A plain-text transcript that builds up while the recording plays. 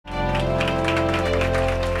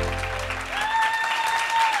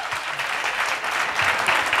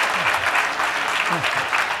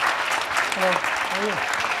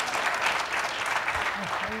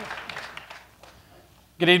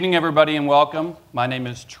Good evening, everybody, and welcome. My name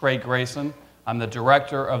is Trey Grayson. I'm the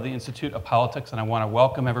director of the Institute of Politics, and I want to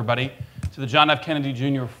welcome everybody to the John F. Kennedy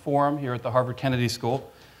Jr. Forum here at the Harvard Kennedy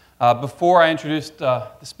School. Before I introduce the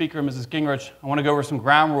speaker, Mrs. Gingrich, I want to go over some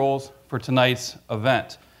ground rules for tonight's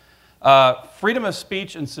event. Freedom of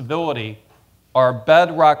speech and civility are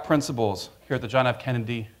bedrock principles here at the John F.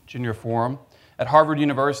 Kennedy Jr. Forum, at Harvard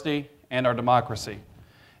University, and our democracy.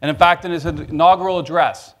 And in fact, in his inaugural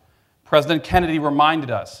address, President Kennedy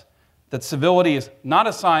reminded us that civility is not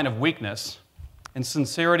a sign of weakness, and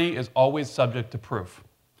sincerity is always subject to proof.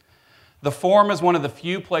 The Forum is one of the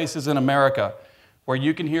few places in America where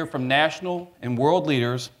you can hear from national and world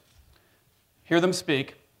leaders, hear them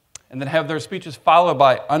speak, and then have their speeches followed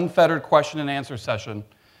by unfettered question and answer session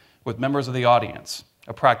with members of the audience,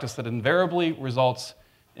 a practice that invariably results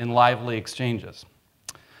in lively exchanges.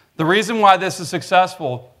 The reason why this is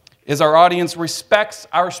successful is our audience respects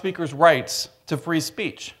our speakers' rights to free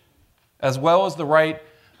speech, as well as the right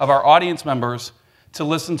of our audience members to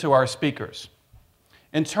listen to our speakers.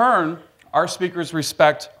 In turn, our speakers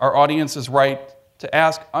respect our audience's right to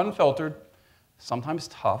ask unfiltered, sometimes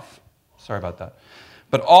tough, sorry about that,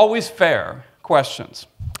 but always fair questions.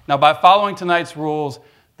 Now, by following tonight's rules,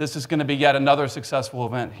 this is going to be yet another successful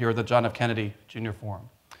event here at the John F. Kennedy Jr. Forum.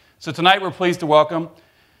 So tonight, we're pleased to welcome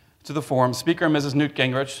to the Forum Speaker and Mrs. Newt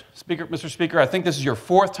Gingrich. Mr. Speaker, I think this is your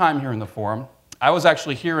fourth time here in the Forum. I was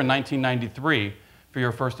actually here in 1993 for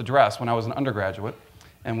your first address when I was an undergraduate,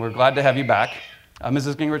 and we're glad to have you back.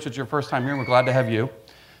 Mrs. Gingrich, it's your first time here, and we're glad to have you.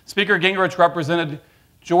 Speaker Gingrich represented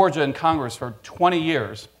Georgia in Congress for 20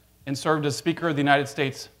 years and served as Speaker of the United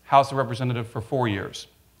States House of Representatives for 4 years.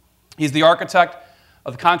 He's the architect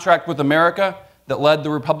of the contract with America that led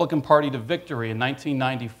the Republican Party to victory in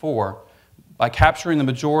 1994 by capturing the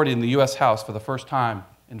majority in the U.S. House for the first time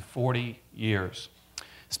in 40 years.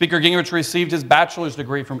 Speaker Gingrich received his bachelor's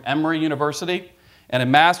degree from Emory University and a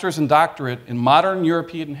master's and doctorate in modern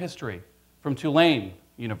European history from Tulane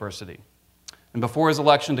University. And before his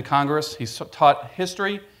election to Congress, he taught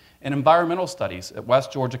history and environmental studies at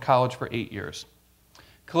West Georgia College for 8 years.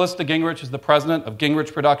 Callista Gingrich is the president of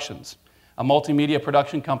Gingrich Productions, a multimedia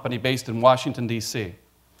production company based in Washington, D.C.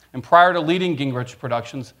 And prior to leading Gingrich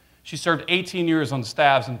Productions, she served 18 years on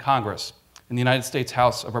staffs in Congress in the United States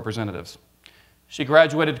House of Representatives. She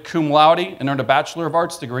graduated cum laude and earned a Bachelor of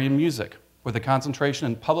Arts degree in music with a concentration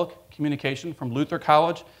in public communication from Luther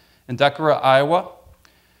College in Decorah, Iowa.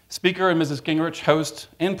 Speaker and Mrs. Gingrich host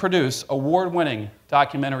and produce award-winning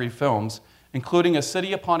documentary films, including A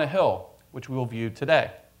City Upon a Hill, which we will view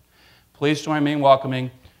today. Please join me in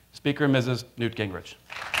welcoming Speaker and Mrs. Newt Gingrich.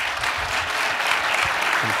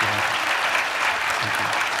 Thank you. Thank you.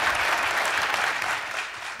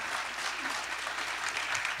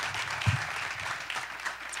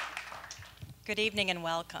 Good evening and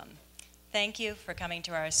welcome. Thank you for coming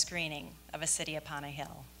to our screening of A City Upon a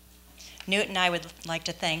Hill. Newt and I would like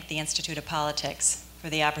to thank the Institute of Politics for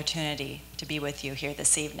the opportunity to be with you here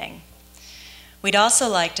this evening. We'd also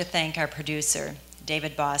like to thank our producer,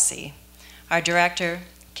 David Bossy, our director,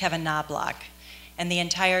 Kevin Knobloch, and the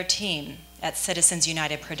entire team at Citizens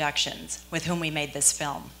United Productions, with whom we made this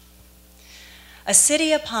film. A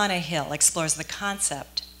City Upon a Hill explores the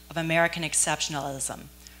concept of American exceptionalism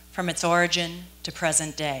from its origin to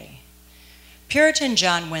present day. Puritan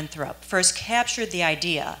John Winthrop first captured the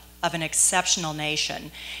idea of an exceptional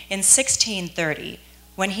nation in 1630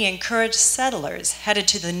 when he encouraged settlers headed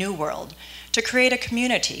to the New World to create a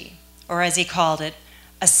community, or as he called it,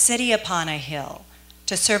 a city upon a hill,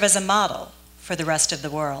 to serve as a model for the rest of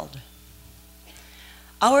the world.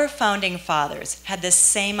 Our founding fathers had this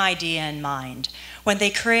same idea in mind when they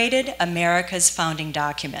created America's founding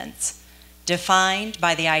documents, defined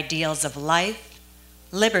by the ideals of life,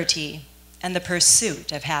 liberty, and the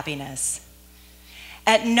pursuit of happiness.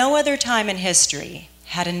 At no other time in history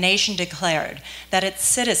had a nation declared that its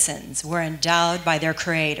citizens were endowed by their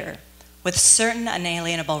Creator with certain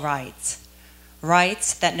unalienable rights,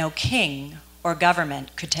 rights that no king or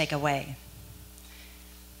government could take away.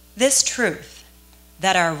 This truth,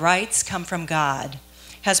 that our rights come from God,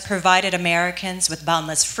 has provided Americans with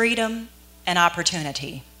boundless freedom and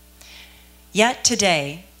opportunity. Yet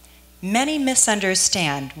today, many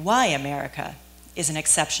misunderstand why America is an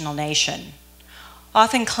exceptional nation,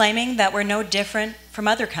 often claiming that we're no different from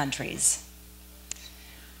other countries.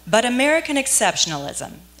 But American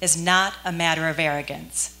exceptionalism is not a matter of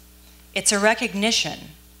arrogance. It's a recognition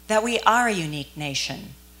that we are a unique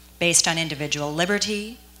nation based on individual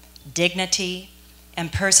liberty, dignity,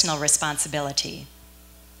 and personal responsibility.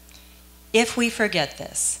 If we forget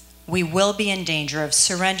this, we will be in danger of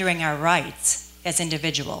surrendering our rights as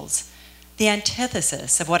individuals, the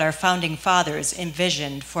antithesis of what our founding fathers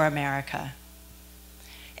envisioned for America.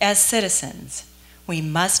 As citizens, we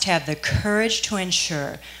must have the courage to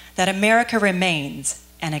ensure that America remains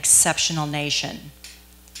an exceptional nation,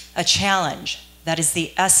 a challenge that is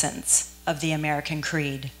the essence of the American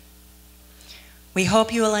creed. We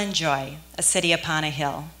hope you will enjoy A City Upon a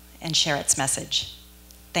Hill and share its message.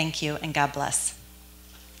 Thank you, and God bless.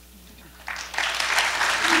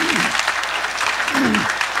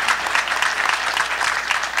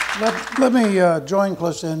 Let me join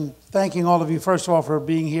Calista in thanking all of you, first of all, for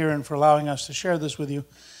being here and for allowing us to share this with you.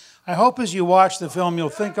 I hope as you watch the film, you'll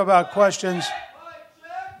think about questions.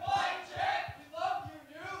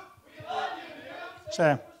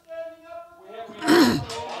 Say.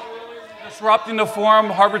 Disrupting the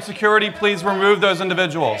forum, Harvard security, please remove those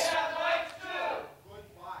individuals.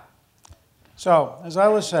 So, as I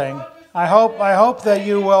was saying, I hope that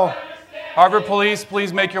you will. Harvard police,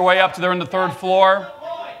 please make your way up to there on the third floor.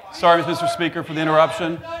 Sorry, Mr. Speaker, for the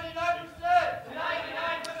interruption.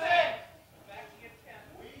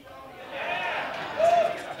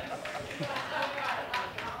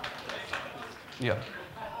 Yeah.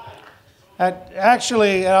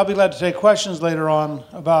 Actually, I'll be glad to take questions later on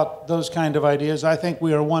about those kind of ideas. I think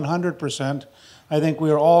we are 100%. I think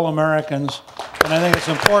we are all Americans, and I think it's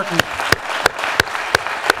important.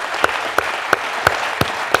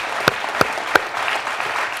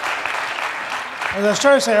 As I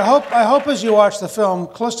started to say, I hope as you watch the film,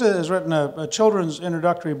 Calista has written a children's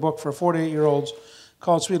introductory book for 48-year-olds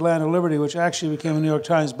called Sweet Land of Liberty, which actually became a New York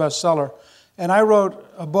Times bestseller. And I wrote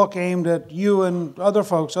a book aimed at you and other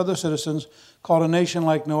folks, other citizens, called A Nation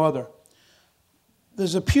Like No Other.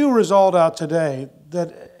 There's a Pew result out today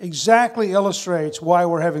that exactly illustrates why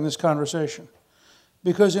we're having this conversation.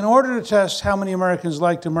 Because in order to test how many Americans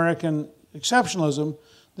liked American exceptionalism,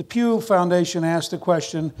 the Pew Foundation asked the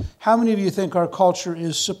question, how many of you think our culture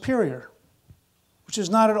is superior? Which is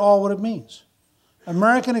not at all what it means.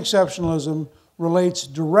 American exceptionalism relates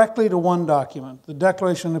directly to one document, the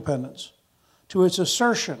Declaration of Independence, to its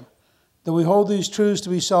assertion that we hold these truths to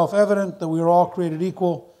be self-evident, that we are all created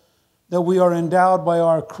equal, that we are endowed by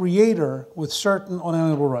our Creator with certain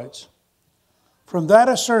unalienable rights. From that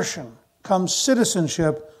assertion comes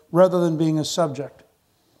citizenship rather than being a subject.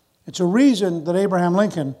 It's a reason that Abraham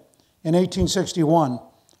Lincoln, in 1861,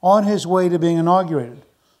 on his way to being inaugurated,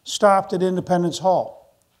 stopped at Independence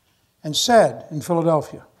Hall and said in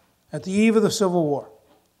Philadelphia, at the eve of the Civil War,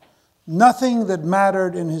 nothing that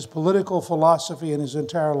mattered in his political philosophy in his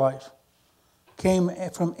entire life came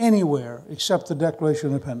from anywhere except the Declaration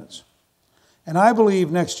of Independence. And I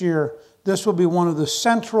believe next year this will be one of the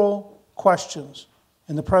central questions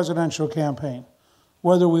in the presidential campaign,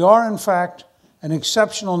 whether we are in fact an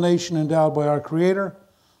exceptional nation endowed by our Creator,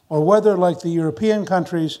 or whether, like the European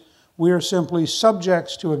countries, we are simply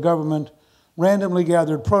subjects to a government, randomly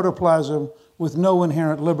gathered protoplasm with no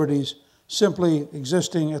inherent liberties, simply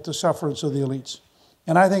existing at the sufferance of the elites.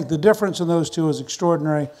 And I think the difference in those two is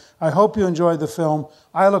extraordinary. I hope you enjoyed the film.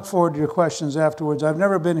 I look forward to your questions afterwards. I've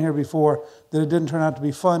never been here before that it didn't turn out to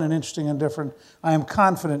be fun and interesting and different. I am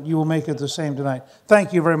confident you will make it the same tonight.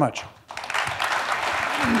 Thank you very much.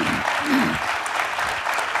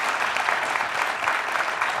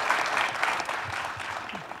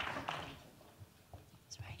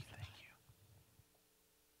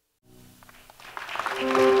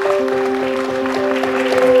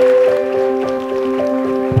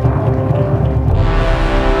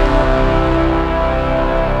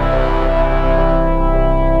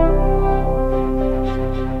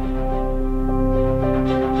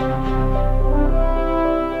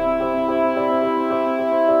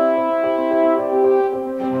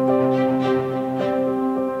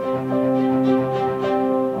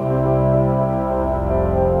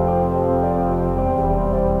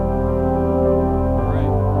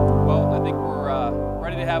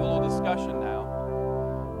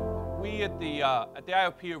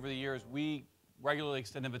 Over the years, we regularly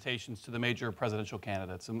extend invitations to the major presidential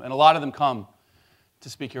candidates, and a lot of them come to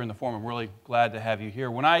speak here in the forum. I'm really glad to have you here.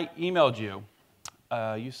 When I emailed you,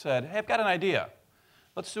 you said, hey, I've got an idea.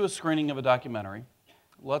 Let's do a screening of a documentary.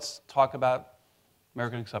 Let's talk about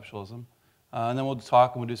American exceptionalism, and then we'll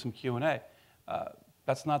talk and we'll do some Q&A.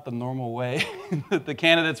 That's not the normal way that the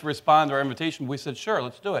candidates respond to our invitation. We said, sure,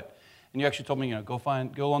 let's do it. And you actually told me, go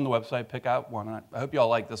on the website, pick out one. I hope you all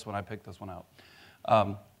like this one. I picked this one out.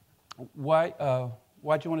 Why'd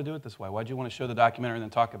you want to do it this way? Why'd you want to show the documentary and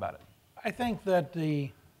then talk about it? I think that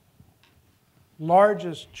the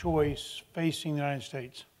largest choice facing the United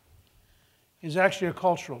States is actually a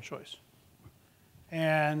cultural choice.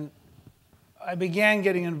 And I began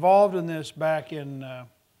getting involved in this back in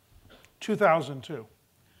 2002,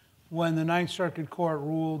 when the Ninth Circuit Court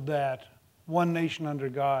ruled that one nation under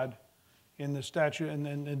God in the statute and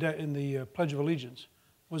in the Pledge of Allegiance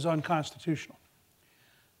was unconstitutional.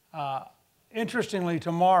 Interestingly,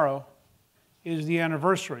 tomorrow is the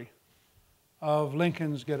anniversary of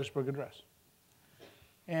Lincoln's Gettysburg Address.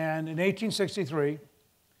 And in 1863,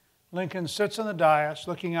 Lincoln sits on the dais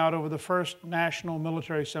looking out over the first national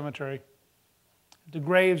military cemetery, the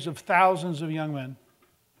graves of thousands of young men,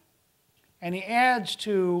 and he adds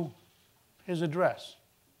to his address,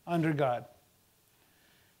 under God.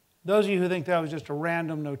 Those of you who think that was just a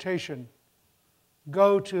random notation,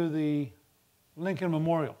 go to the Lincoln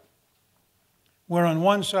Memorial, where on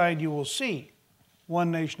one side you will see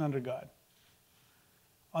one nation under God.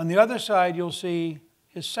 On the other side, you'll see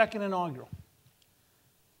his second inaugural.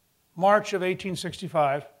 March of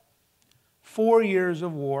 1865, 4 years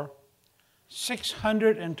of war,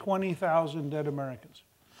 620,000 dead Americans.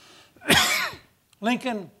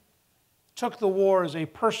 Lincoln took the war as a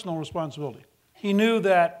personal responsibility. He knew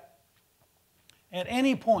that at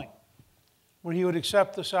any point where he would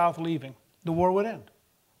accept the South leaving, the war would end.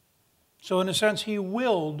 So in a sense, he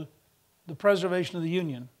willed the preservation of the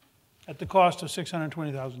Union at the cost of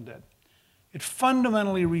 620,000 dead. It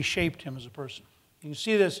fundamentally reshaped him as a person. You can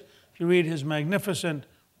see this if you read his magnificent,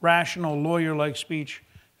 rational, lawyer-like speech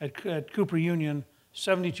at Cooper Union,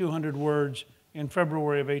 7,200 words in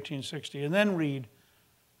February of 1860, and then read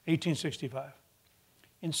 1865.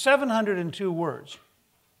 In 702 words,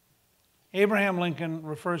 Abraham Lincoln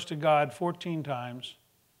refers to God 14 times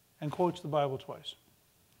and quotes the Bible twice.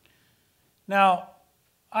 Now,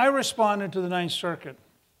 I responded to the Ninth Circuit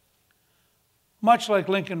much like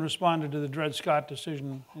Lincoln responded to the Dred Scott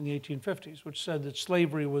decision in the 1850s, which said that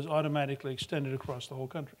slavery was automatically extended across the whole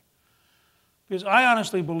country. Because I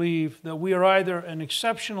honestly believe that we are either an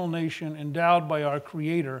exceptional nation endowed by our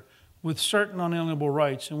Creator with certain unalienable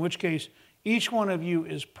rights, in which case each one of you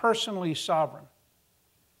is personally sovereign,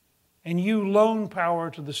 and you loan power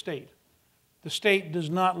to the state. The state does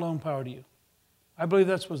not loan power to you. I believe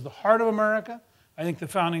that was the heart of America. I think the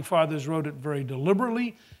Founding Fathers wrote it very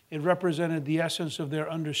deliberately. It represented the essence of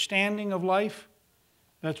their understanding of life.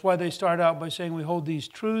 That's why they start out by saying we hold these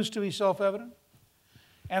truths to be self-evident.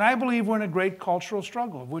 And I believe we're in a great cultural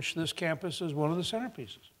struggle, of which this campus is one of the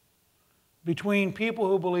centerpieces, between people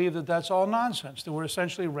who believe that that's all nonsense, that we're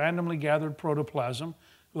essentially randomly gathered protoplasm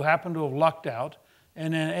who happen to have lucked out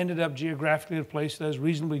and then ended up geographically in a place that has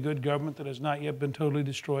reasonably good government that has not yet been totally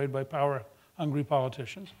destroyed by power-hungry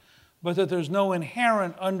politicians, but that there's no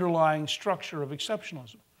inherent underlying structure of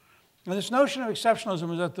exceptionalism. And this notion of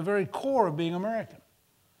exceptionalism is at the very core of being American.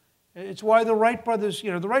 It's why the Wright brothers,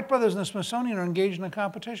 the Wright brothers and the Smithsonian are engaged in a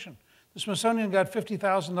competition. The Smithsonian got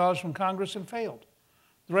 $50,000 from Congress and failed.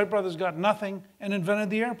 The Wright brothers got nothing and invented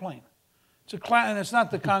the airplane. And it's not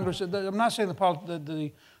the Congress, I'm not saying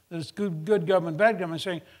there's good government, bad government. I'm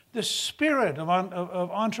saying the spirit of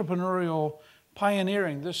entrepreneurial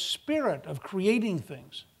pioneering, the spirit of creating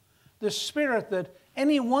things, the spirit that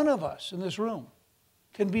any one of us in this room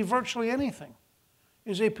can be virtually anything,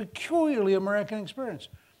 is a peculiarly American experience.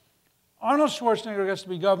 Arnold Schwarzenegger gets to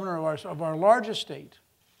be governor of our largest state,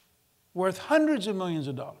 worth hundreds of millions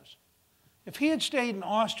of dollars. If he had stayed in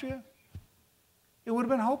Austria, it would have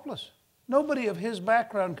been hopeless. Nobody of his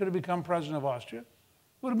background could have become president of Austria. It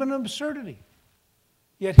would have been an absurdity.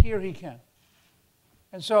 Yet here he can.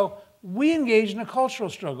 And so we engage in a cultural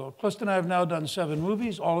struggle. Clifton and I have now done 7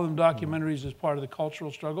 movies, all of them documentaries as part of the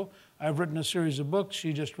cultural struggle. I've written a series of books.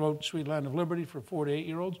 She just wrote Sweet Land of Liberty for 4 to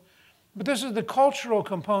 8-year-olds. But this is the cultural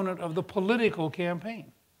component of the political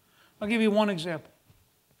campaign. I'll give you one example.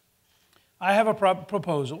 I have a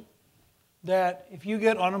proposal that if you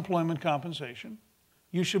get unemployment compensation,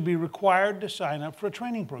 you should be required to sign up for a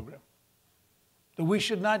training program. That we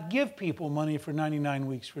should not give people money for 99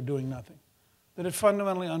 weeks for doing nothing. That it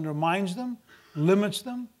fundamentally undermines them, limits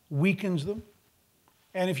them, weakens them.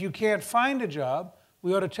 And if you can't find a job,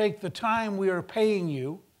 we ought to take the time we are paying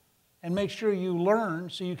you and make sure you learn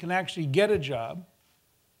so you can actually get a job,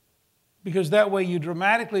 because that way you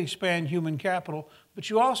dramatically expand human capital, but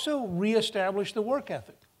you also reestablish the work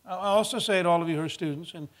ethic. I also say to all of you who are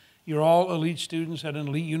students, and you're all elite students at an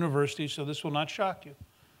elite university, so this will not shock you.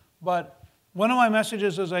 But one of my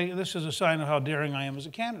messages is, this is a sign of how daring I am as a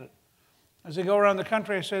candidate. As I go around the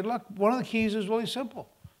country, I say, look, one of the keys is really simple.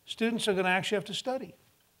 Students are going to actually have to study.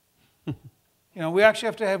 We actually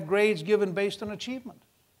have to have grades given based on achievement.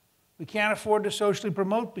 We can't afford to socially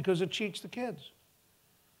promote because it cheats the kids.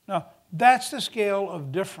 Now, that's the scale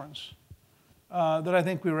of difference that I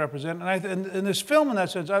think we represent. And in this film, in that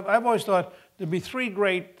sense, I've always thought there'd be 3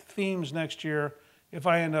 great themes next year if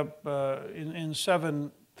I end up in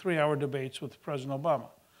 7 3-hour debates with President Obama.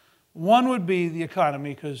 One would be the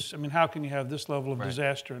economy, because, I mean, how can you have this level of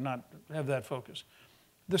disaster and not have that focus?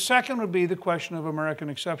 The second would be the question of American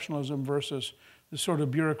exceptionalism versus the sort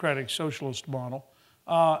of bureaucratic socialist model.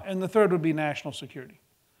 And the third would be national security.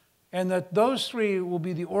 And that those three will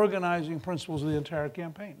be the organizing principles of the entire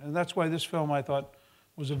campaign. And that's why this film, I thought,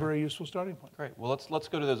 was a very useful starting point. Great. Well, let's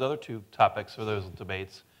go to those other two topics for those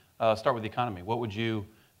debates. Start with the economy. What would you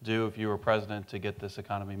do if you were president to get this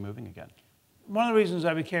economy moving again? One of the reasons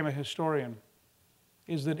I became a historian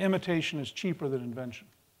is that imitation is cheaper than invention.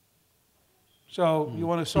 So you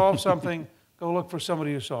want to solve something, go look for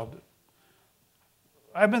somebody who solved it.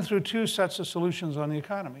 I've been through 2 sets of solutions on the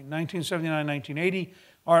economy. 1979, 1980,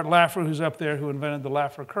 Art Laffer, who's up there, who invented the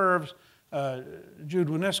Laffer curves, Jude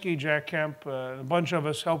Wanniski, Jack Kemp, a bunch of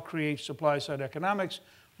us helped create supply-side economics.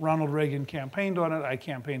 Ronald Reagan campaigned on it. I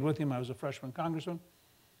campaigned with him. I was a freshman congressman.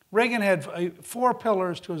 Reagan had 4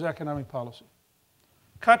 pillars to his economic policy: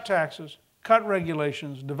 cut taxes, cut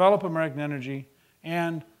regulations, develop American energy,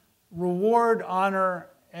 and reward, honor,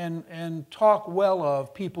 and talk well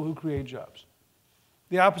of people who create jobs.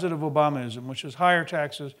 The opposite of Obamaism, which is higher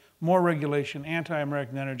taxes, more regulation,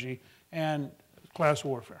 anti-American energy, and class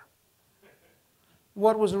warfare.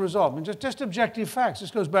 What was the result? I mean, just objective facts.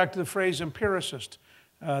 This goes back to the phrase empiricist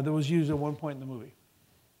that was used at one point in the movie.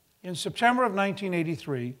 In September of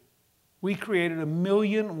 1983, we created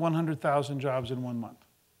 1,100,000 jobs in 1 month.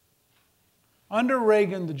 Under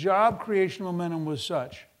Reagan, the job creation momentum was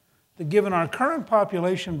such that given our current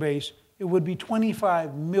population base, it would be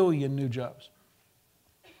 25 million new jobs.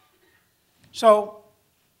 So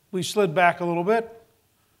we slid back a little bit.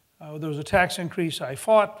 There was a tax increase I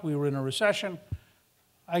fought. We were in a recession.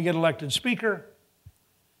 I get elected speaker.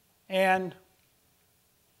 And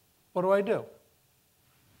what do?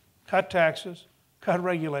 Cut taxes, cut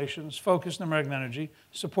regulations, focus on American energy,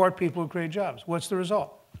 support people who create jobs. What's the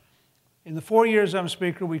result? In the 4 years I'm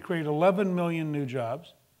speaker, we created 11 million new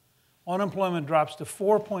jobs. Unemployment drops to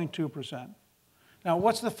 4.2%. Now,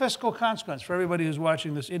 what's the fiscal consequence for everybody who's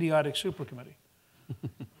watching this idiotic super committee?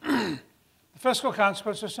 The fiscal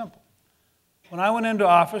consequence is simple. When I went into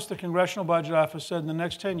office, the Congressional Budget Office said in the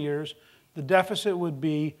next 10 years, the deficit would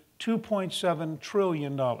be $2.7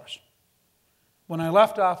 trillion. When I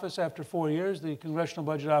left office after 4 years, the Congressional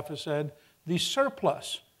Budget Office said the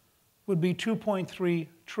surplus would be $2.3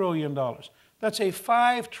 trillion. That's a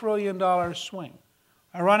 $5 trillion swing.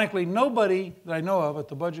 Ironically, nobody that I know of at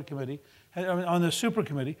the Budget Committee, on the Super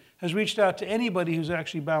Committee, has reached out to anybody who's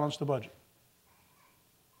actually balanced the budget.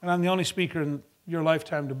 And I'm the only speaker in your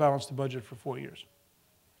lifetime to balance the budget for 4 years.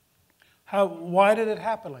 Why did it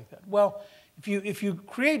happen like that? Well, if you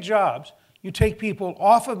create jobs, you take people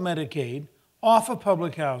off of Medicaid, off of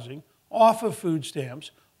public housing, off of food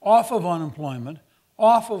stamps, off of unemployment,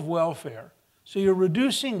 off of welfare. So you're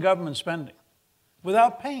reducing government spending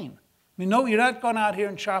without pain. I mean, no, you're not going out here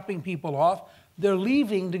and chopping people off. They're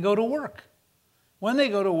leaving to go to work. When they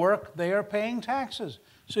go to work, they are paying taxes.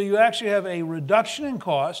 So you actually have a reduction in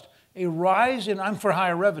cost, a rise in, I'm for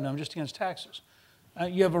higher revenue, I'm just against taxes.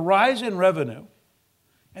 You have a rise in revenue,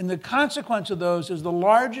 and the consequence of those is the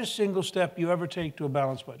largest single step you ever take to a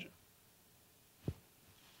balanced budget.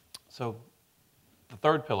 So the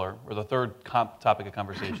third pillar, or the third topic of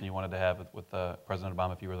conversation you wanted to have with President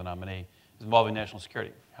Obama if you were the nominee, is involving national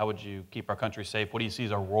security. How would you keep our country safe? What do you see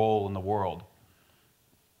as our role in the world?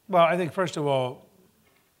 Well, I think first of all,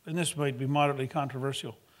 and this might be moderately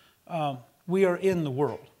controversial, we are in the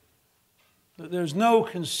world. There's no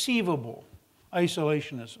conceivable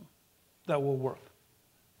isolationism that will work.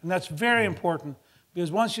 And that's very important,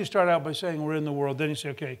 because once you start out by saying we're in the world, then you say,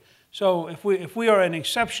 okay, so if we are an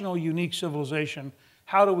exceptional, unique civilization,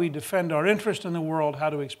 how do we defend our interest in the world? How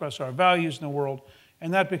do we express our values in the world?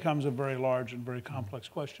 And that becomes a very large and very complex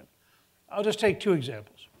question. I'll just take 2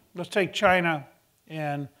 examples. Let's take China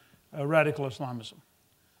and radical Islamism,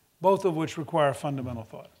 both of which require fundamental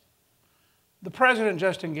thought. The president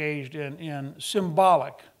just engaged in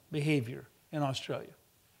symbolic behavior in Australia.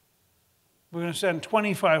 We're going to send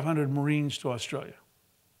 2,500 Marines to Australia.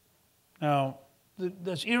 Now,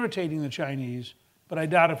 that's irritating the Chinese, but I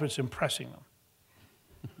doubt if it's impressing them.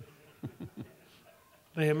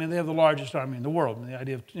 They have the largest army in the world. And the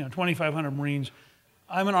idea of 2,500 Marines.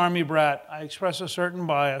 I'm an Army brat. I express a certain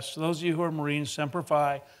bias. Those of you who are Marines, semper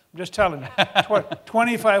fi. I'm just telling you,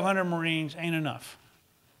 2,500 Marines ain't enough.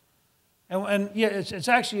 And yeah, it's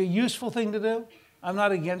actually a useful thing to do. I'm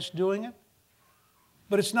not against doing it.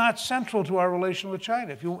 But it's not central to our relation with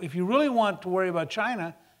China. If you really want to worry about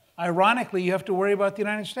China, ironically, you have to worry about the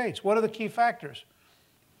United States. What are the key factors?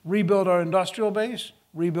 rebuild our industrial base,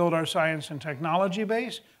 rebuild our science and technology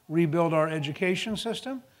base, rebuild our education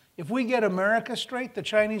system. If we get America straight, the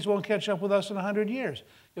Chinese won't catch up with us in 100 years.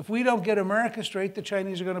 If we don't get America straight, the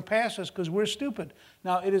Chinese are going to pass us because we're stupid.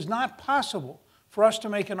 Now, it is not possible for us to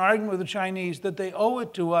make an argument with the Chinese that they owe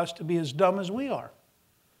it to us to be as dumb as we are.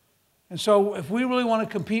 And so if we really want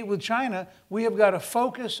to compete with China, we have got to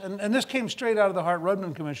focus, and this came straight out of the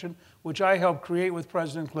Hart-Rudman Commission, which I helped create with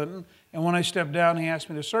President Clinton, and when I stepped down, he asked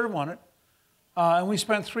me to serve on it. And we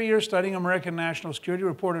spent 3 years studying American national security,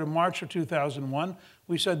 reported in March of 2001.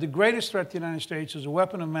 We said the greatest threat to the United States is a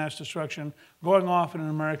weapon of mass destruction going off in an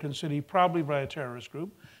American city, probably by a terrorist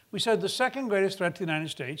group. We said the second greatest threat to the United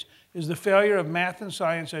States is the failure of math and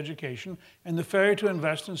science education and the failure to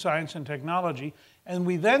invest in science and technology. And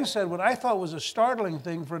we then said what I thought was a startling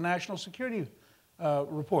thing for a national security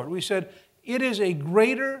report. We said it is a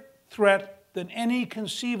greater threat than any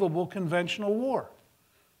conceivable conventional war.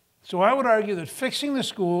 So I would argue that fixing the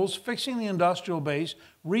schools, fixing the industrial base,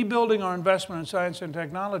 rebuilding our investment in science and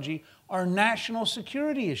technology are national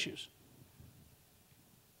security issues.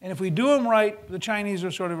 And if we do them right, the Chinese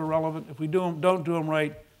are sort of irrelevant. If we don't do them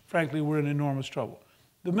right, frankly, we're in enormous trouble.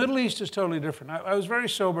 The Middle East is totally different. I was very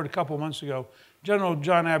sobered a couple of months ago. General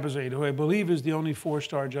John Abizaid, who I believe is the only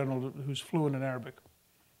four-star general who's fluent in Arabic,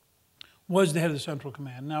 was the head of the Central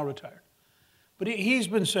Command, now retired. But he's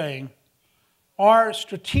been saying, our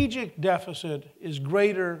strategic deficit is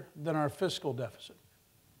greater than our fiscal deficit.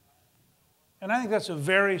 And I think that's a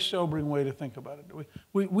very sobering way to think about it.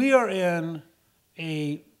 We are in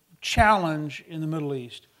a challenge in the Middle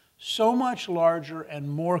East so much larger and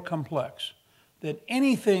more complex than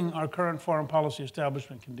anything our current foreign policy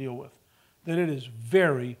establishment can deal with, that it is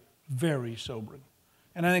very, very sobering.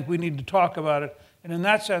 And I think we need to talk about it. And in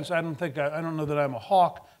that sense, I don't know that I'm a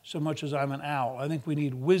hawk so much as I'm an owl. I think we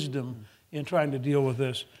need wisdom in trying to deal with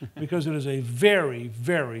this because it is a very,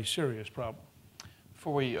 very serious problem.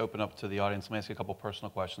 Before we open up to the audience, let me ask you a couple personal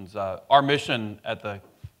questions. Our mission at the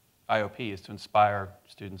IOP is to inspire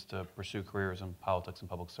students to pursue careers in politics and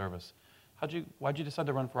public service. Why'd you decide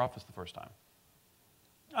to run for office the first time?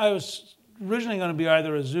 I was originally going to be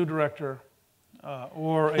either a zoo director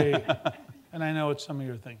or a, and I know what some of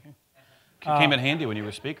you are thinking. It came in handy when you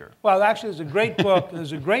were speaker. Well, actually, there's a great book.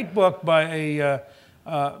 There's a great book by a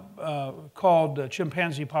called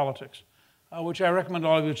Chimpanzee Politics, which I recommend to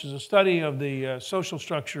all of you, which is a study of the social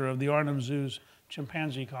structure of the Arnhem Zoo's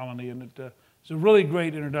chimpanzee colony, and it's a really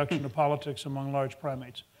great introduction to politics among large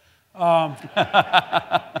primates. And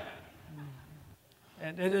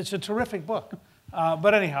it's a terrific book.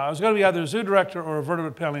 But anyhow, I was going to be either a zoo director or a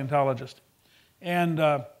vertebrate paleontologist. And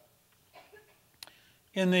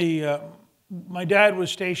my dad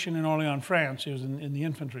was stationed in Orléans, France. He was in the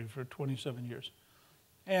infantry for 27 years.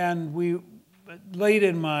 And late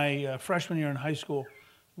in my freshman year in high school,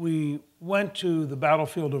 we went to the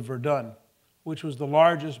battlefield of Verdun, which was the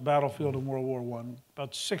largest battlefield in World War I,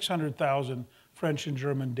 about 600,000 French and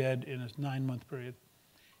German dead in a 9-month period.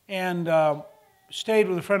 And stayed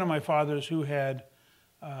with a friend of my father's who had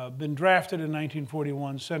been drafted in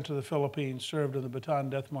 1941, sent to the Philippines, served in the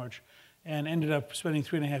Bataan Death March, and ended up spending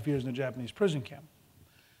 3.5 years in a Japanese prison camp.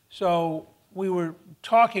 So we were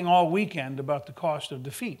talking all weekend about the cost of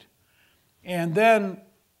defeat. And then,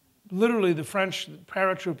 literally, the French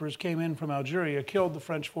paratroopers came in from Algeria, killed the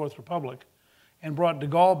French Fourth Republic, and brought de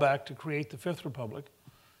Gaulle back to create the Fifth Republic.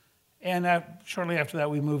 And shortly after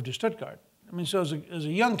that, we moved to Stuttgart. I mean, so as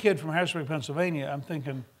a young kid from Harrisburg, Pennsylvania, I'm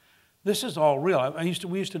thinking, this is all real.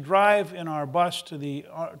 We used to drive in our bus to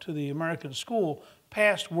the American school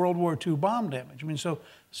past World War II bomb damage. I mean, so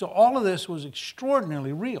all of this was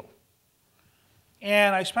extraordinarily real.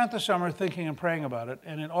 And I spent the summer thinking and praying about it.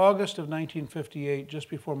 And in August of 1958, just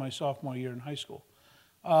before my sophomore year in high school,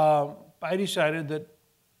 I decided that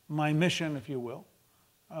my mission, if you will,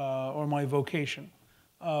 or my vocation,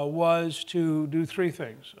 was to do three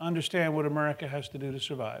things. Understand what America has to do to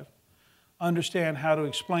survive. Understand how to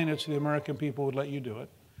explain it so the American people would let you do it.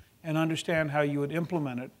 And understand how you would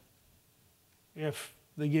implement it if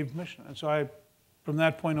they gave permission. And so from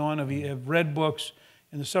that point on, have read books.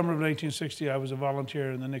 In the summer of 1960, I was a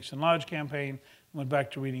volunteer in the Nixon Lodge campaign. Went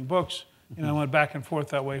back to reading books. And I went back and forth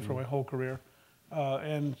that way for my whole career.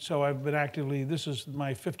 And so I've been actively, this is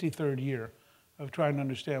my 53rd year of trying to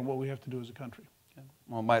understand what we have to do as a country.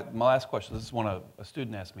 Well, my last question, this is one a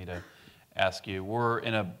student asked me to ask you. We're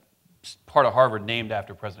in a part of Harvard named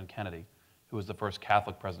after President Kennedy, who was the first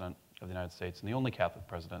Catholic president of the United States and the only Catholic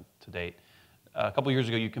president to date. A couple years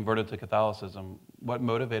ago, you converted to Catholicism. What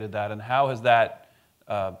motivated that, and how has that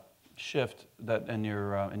shift in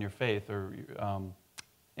your faith or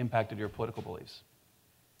impacted your political beliefs?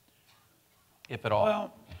 if at all?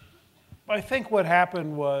 Well, I think what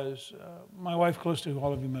happened was my wife, Calista, who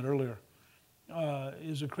all of you met earlier,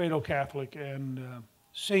 is a cradle Catholic and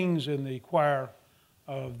sings in the choir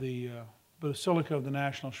of the Basilica of the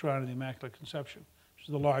National Shrine of the Immaculate Conception, which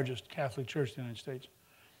is the largest Catholic church in the United States.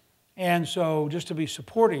 And so just to be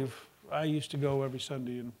supportive, I used to go every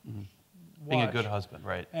Sunday and watch. Being a good husband,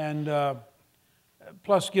 right. And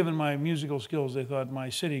plus, given my musical skills, they thought my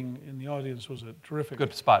sitting in the audience was a terrific...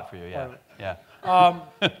 Good spot for you, yeah. Yeah.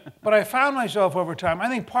 But I found myself over time, I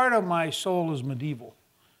think part of my soul is medieval.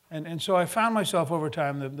 And so I found myself over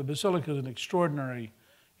time that the Basilica is an extraordinary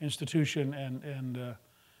institution, and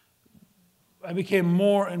I became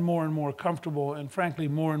more and more and more comfortable and frankly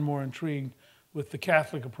more and more intrigued with the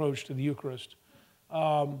Catholic approach to the Eucharist.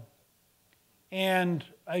 And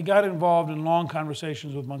I got involved in long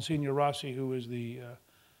conversations with Monsignor Rossi, who is the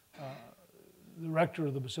rector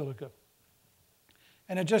of the Basilica.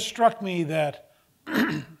 And it just struck me that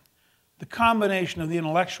the combination of the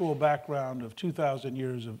intellectual background of 2,000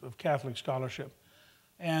 years of Catholic scholarship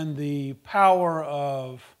and the power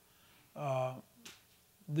of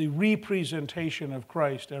the representation of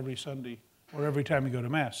Christ every Sunday, or every time you go to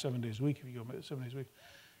Mass, 7 days a week, if you go 7 days a week,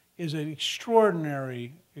 is an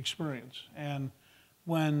extraordinary experience. And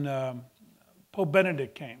when Pope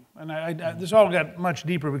Benedict came, and this all got much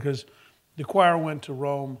deeper because the choir went to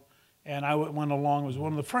Rome, and I went along. It was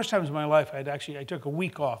one of the first times in my life I took a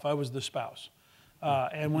week off. I was the spouse.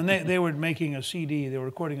 And when they were making a CD, they were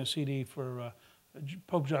recording a CD for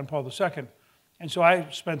Pope John Paul II. And so I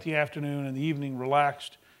spent the afternoon and the evening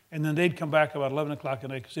relaxed, and then they'd come back about 11 o'clock at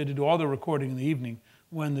night because they had to do all their recording in the evening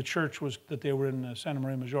when the church that they were in, Santa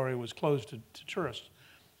Maria Maggiore, was closed to tourists.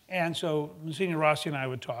 And so Monsignor Rossi and I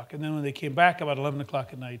would talk, and then when they came back about 11 o'clock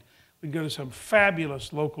at night, we'd go to some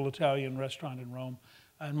fabulous local Italian restaurant in Rome,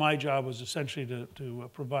 and my job was essentially to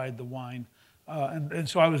provide the wine. And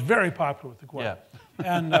so I was very popular with the choir. Yeah.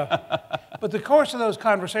 And, but the course of those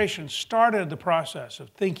conversations started the process of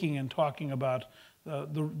thinking and talking about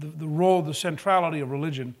the role, the centrality of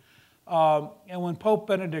religion. And when Pope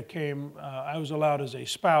Benedict came, I was allowed as a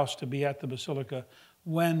spouse to be at the Basilica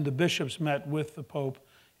when the bishops met with the Pope,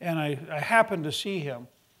 and I happened to see him.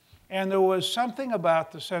 And there was something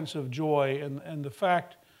about the sense of joy and the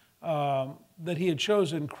fact that he had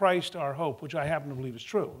chosen Christ our hope, which I happen to believe is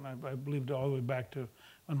true. And I believed all the way back to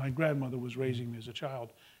when my grandmother was raising me as a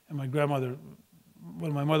child. And my grandmother,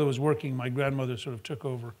 when my mother was working, my grandmother sort of took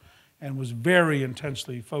over and was very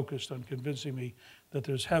intensely focused on convincing me that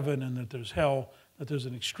there's heaven and that there's hell, that there's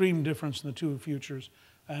an extreme difference in the two futures,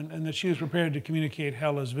 and that she was prepared to communicate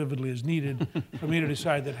hell as vividly as needed for me to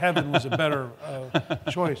decide that heaven was a better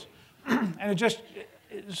choice. And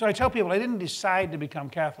so I tell people, I didn't decide to become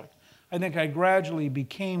Catholic. I think I gradually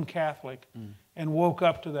became Catholic and woke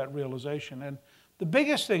up to that realization. And the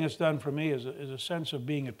biggest thing it's done for me is a sense of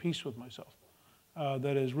being at peace with myself.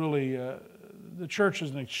 That is really, the church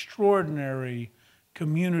is an extraordinary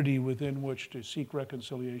community within which to seek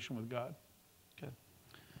reconciliation with God. Good.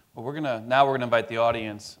 Well, now we're gonna invite the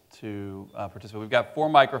audience to participate. We've got 4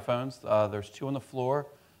 microphones. There's 2 on the floor.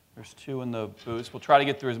 There's 2 in the booths. We'll try to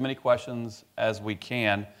get through as many questions as we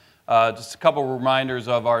can. Just a couple reminders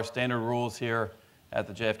of our standard rules here at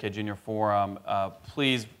the JFK Junior Forum.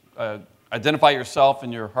 Please identify yourself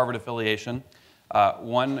and your Harvard affiliation.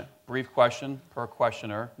 1 brief question per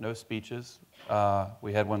questioner, no speeches.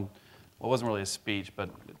 We had one, well, it wasn't really a speech, but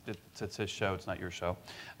it's his show, it's not your show.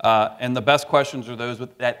 And the best questions are those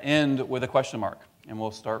that end with a question mark. And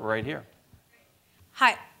we'll start right here.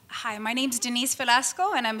 Hi, my name's Denise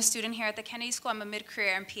Velasco, and I'm a student here at the Kennedy School. I'm a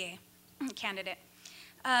mid-career MPA candidate.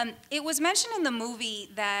 It was mentioned in the movie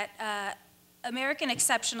that American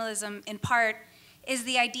exceptionalism, in part, is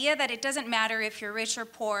the idea that it doesn't matter if you're rich or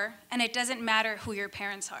poor, and it doesn't matter who your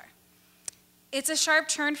parents are. It's a sharp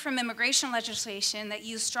turn from immigration legislation that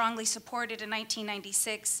you strongly supported in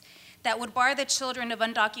 1996 that would bar the children of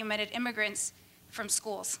undocumented immigrants from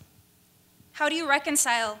schools. How do you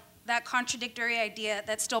reconcile that contradictory idea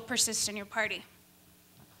that still persists in your party?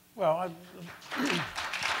 Well,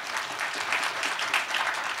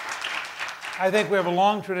 I think we have a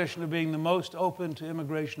long tradition of being the most open to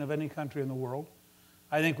immigration of any country in the world.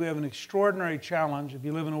 I think we have an extraordinary challenge if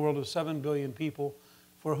you live in a world of 7 billion people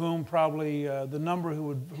for whom probably the number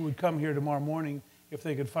who would come here tomorrow morning, if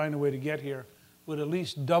they could find a way to get here, would at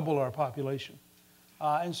least double our population.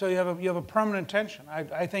 And so you have a permanent tension.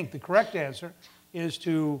 I think the correct answer is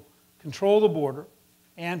to control the border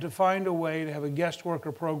and to find a way to have a guest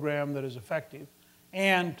worker program that is effective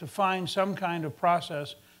and to find some kind of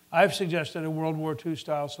process. I've suggested a World War II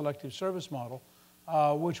style selective service model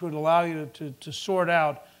which would allow you to sort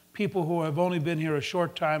out people who have only been here a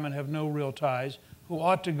short time and have no real ties, who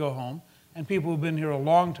ought to go home, and people who have been here a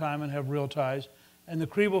long time and have real ties. And the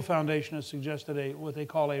Kriebel Foundation has suggested what they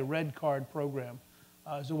call a red card program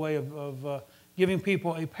as a way of giving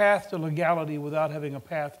people a path to legality without having a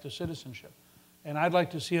path to citizenship. And I'd like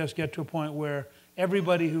to see us get to a point where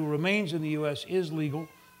everybody who remains in the U.S. is legal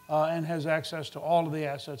and has access to all of the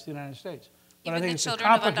assets of the United States. But Even I think the it's children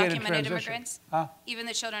a of complicated undocumented transition. immigrants? Huh? Even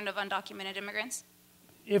the children of undocumented immigrants?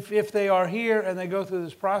 If they are here and they go through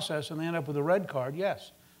this process and they end up with a red card,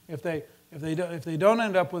 yes. If they don't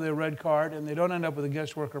end up with a red card and they don't end up with a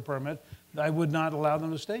guest worker permit, I would not allow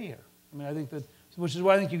them to stay here. I mean, I think that, which is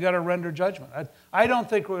why I think you've got to render judgment. I don't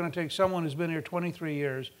think we're going to take someone who's been here 23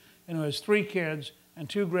 years and who has 3 kids and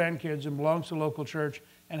 2 grandkids and belongs to a local church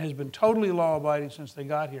and has been totally law-abiding since they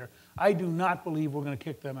got here. I do not believe we're going to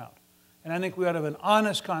kick them out. And I think we ought to have an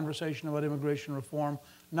honest conversation about immigration reform,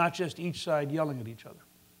 not just each side yelling at each other.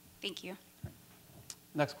 Thank you.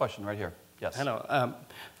 Next question right here. Yes. Hello.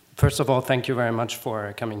 First of all, thank you very much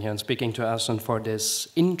for coming here and speaking to us and for this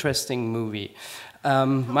interesting movie.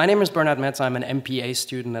 My name is Bernhard Metz. I'm an MPA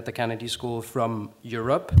student at the Kennedy School from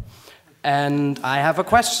Europe. And I have a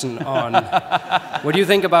question on what do you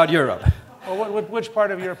think about Europe? Well, which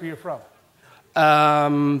part of Europe are you from?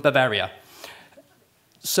 Bavaria.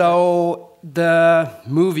 So the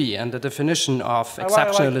movie and the definition of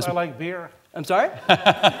exceptionalism. I like beer. I'm sorry?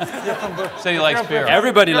 Say he likes beer.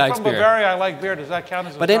 Everybody likes from beer. Bavaria, I like beer. Does that count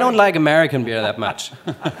as a But they don't like American beer that much.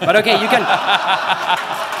 But okay, you can.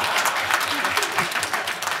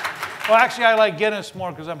 Well, actually, I like Guinness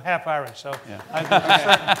more because I'm half Irish. So Yeah.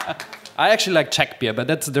 I actually like Czech beer, but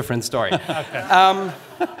that's a different story. Okay.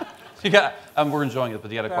 You got, we're enjoying it,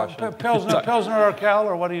 but you got a question? Pilsner or Cal,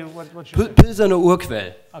 or what's your Pilsener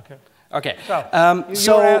Urquell. Okay. Okay. So, you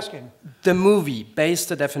so were asking. the movie based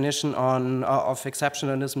the definition of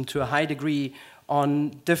exceptionalism to a high degree on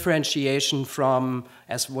differentiation from,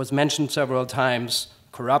 as was mentioned several times,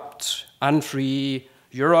 corrupt, unfree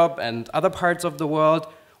Europe and other parts of the world,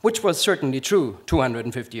 which was certainly true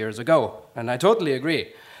 250 years ago. And I totally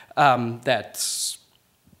agree that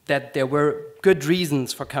there were good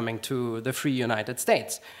reasons for coming to the free United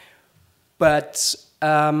States. But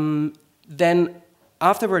then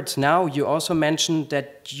afterwards now, you also mentioned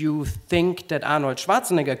that you think that Arnold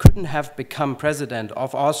Schwarzenegger couldn't have become president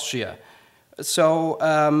of Austria. So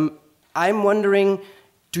I'm wondering,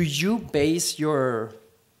 do you base your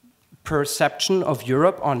perception of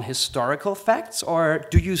Europe on historical facts, or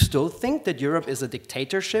do you still think that Europe is a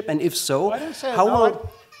dictatorship? And if so,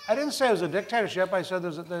 Well, I didn't say it was a dictatorship. I said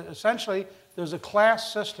essentially there's a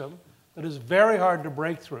class system that is very hard to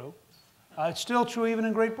break through. It's still true even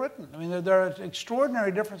in Great Britain. I mean, there are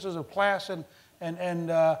extraordinary differences of class and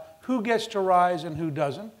who gets to rise and who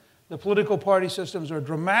doesn't. The political party systems are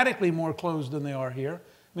dramatically more closed than they are here.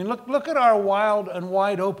 I mean, look at our wild and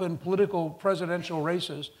wide open political presidential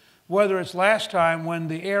races, whether it's last time when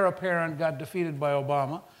the heir apparent got defeated by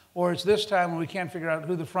Obama, or it's this time when we can't figure out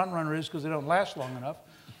who the front runner is because they don't last long enough.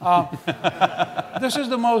 This is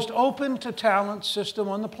the most open to talent system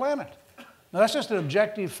on the planet. Now, that's just an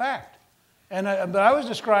objective fact. But I was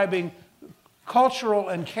describing cultural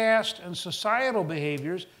and caste and societal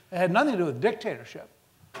behaviors that had nothing to do with dictatorship.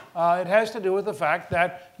 It has to do with the fact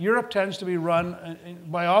that Europe tends to be run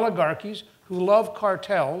by oligarchies who love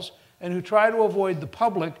cartels and who try to avoid the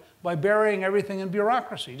public by burying everything in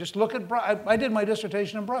bureaucracy. Just look at, I did my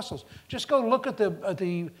dissertation in Brussels. Just go look at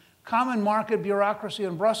the common market bureaucracy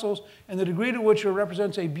in Brussels and the degree to which it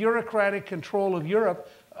represents a bureaucratic control of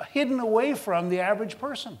Europe hidden away from the average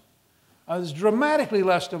person. There's dramatically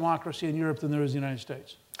less democracy in Europe than there is in the United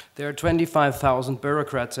States. There are 25,000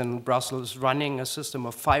 bureaucrats in Brussels running a system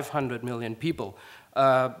of 500 million people.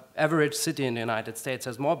 Average city in the United States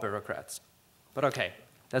has more bureaucrats. But okay,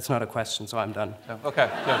 that's not a question, so I'm done. Okay,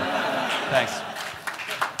 good. Thanks.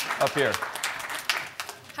 Up here.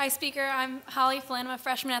 Hi, Speaker. I'm Holly Flynn. I'm a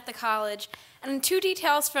freshman at the college. And 2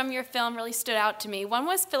 details from your film really stood out to me. One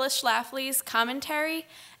was Phyllis Schlafly's commentary,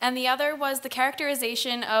 and the other was the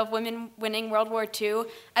characterization of women winning World War II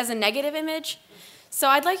as a negative image. So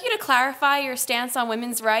I'd like you to clarify your stance on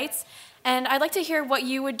women's rights, and I'd like to hear what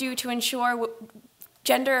you would do to ensure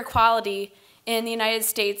gender equality in the United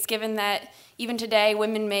States, given that even today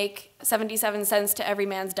women make 77 cents to every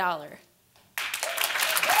man's dollar.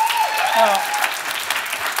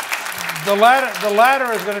 The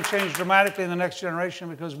latter is going to change dramatically in the next generation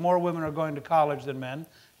because more women are going to college than men,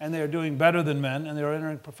 and they are doing better than men, and they are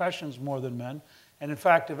entering professions more than men. And in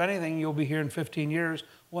fact, if anything, you'll be here in 15 years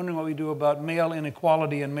wondering what we do about male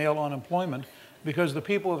inequality and male unemployment because the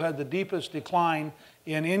people who've had the deepest decline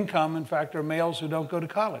in income, in fact, are males who don't go to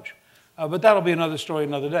college. But that'll be another story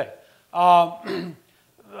another day. On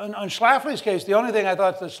Schlafly's case, the only thing I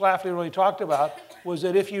thought that Schlafly really talked about was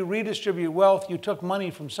that if you redistribute wealth, you took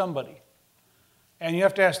money from somebody. And you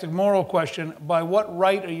have to ask the moral question, by what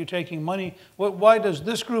right are you taking money? Why does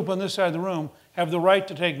this group on this side of the room have the right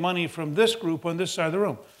to take money from this group on this side of the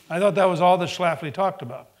room? I thought that was all that Schlafly talked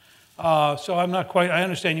about. So I'm not quite, I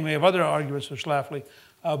understand you may have other arguments for Schlafly,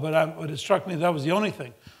 but it struck me that was the only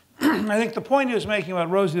thing. I think the point he was making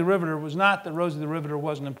about Rosie the Riveter was not that Rosie the Riveter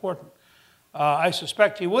wasn't important. I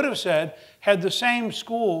suspect he would have said, had the same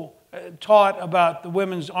school taught about the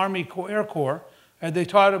Women's Army Air Corps, had they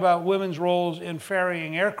taught about women's roles in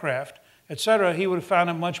ferrying aircraft, etc., he would have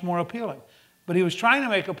found it much more appealing. But he was trying to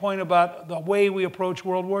make a point about the way we approach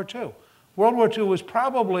World War II. World War II was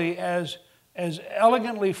probably as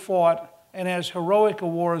elegantly fought and as heroic a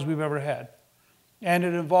war as we've ever had. And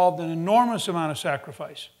it involved an enormous amount of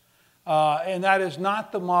sacrifice. And that is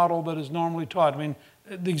not the model that is normally taught. I mean,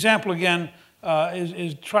 the example again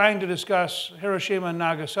is trying to discuss Hiroshima and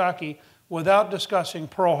Nagasaki without discussing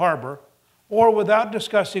Pearl Harbor, or without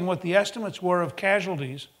discussing what the estimates were of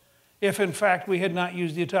casualties if, in fact, we had not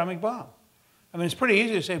used the atomic bomb. I mean, it's pretty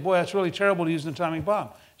easy to say, boy, that's really terrible to use an atomic bomb.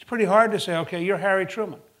 It's pretty hard to say, okay, you're Harry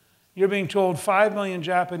Truman. You're being told 5 million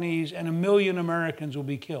Japanese and 1 million Americans will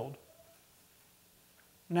be killed.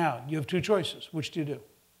 Now, you have two choices. Which do you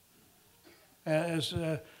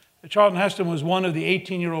do? Charlton Heston was one of the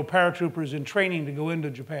 18-year-old paratroopers in training to go into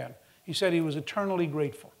Japan. He said he was eternally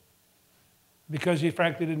grateful because he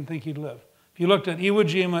frankly didn't think he'd live. If you looked at Iwo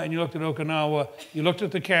Jima and you looked at Okinawa, you looked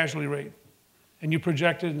at the casualty rate, and you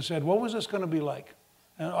projected and said, what was this going to be like?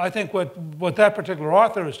 And I think what that particular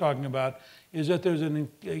author is talking about is that there's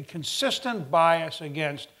a consistent bias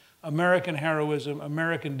against American heroism,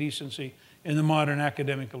 American decency in the modern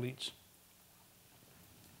academic elites.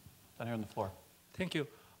 Down here on the floor. Thank you.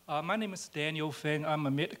 My name is Daniel Feng. I'm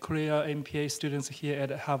a mid-career MPA student here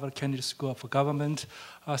at Harvard Kennedy School of Government.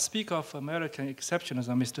 Speak of American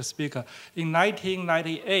exceptionalism, Mr. Speaker. In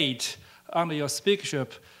 1998, under your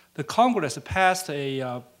speakership, the Congress passed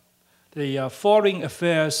the Foreign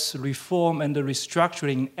Affairs Reform and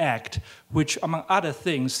Restructuring Act, which, among other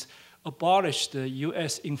things, abolished the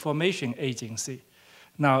U.S. Information Agency.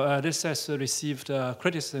 Now, this has received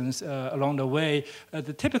criticisms along the way.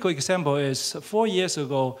 The typical example is 4 years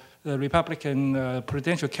ago, the Republican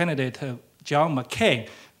presidential candidate, John McCain,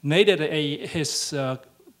 made it his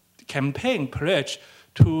campaign pledge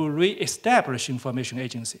to re-establish Information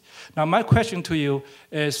Agency. Now, my question to you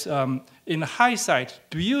is, in hindsight,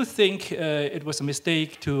 do you think it was a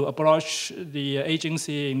mistake to abolish the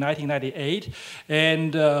agency in 1998?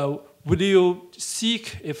 And would you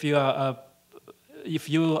seek, if you are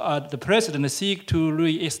the president, seek to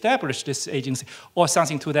re-establish this agency or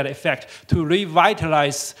something to that effect, to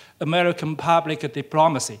revitalize American public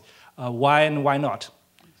diplomacy? Why and why not?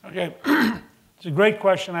 Okay, it's a great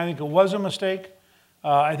question. I think it was a mistake.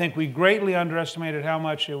 I think we greatly underestimated how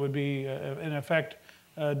much it would be, in effect,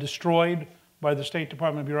 destroyed by the State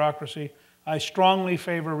Department bureaucracy. I strongly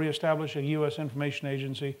favor reestablishing a U.S. information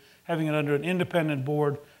agency, having it under an independent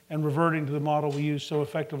board, and reverting to the model we used so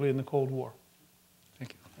effectively in the Cold War.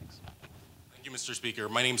 Thank you. Thanks. Thank you, Mr. Speaker.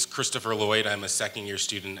 My name's Christopher Lloyd. I'm a second-year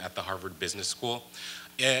student at the Harvard Business School.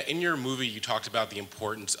 In your movie, you talked about the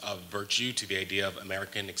importance of virtue to the idea of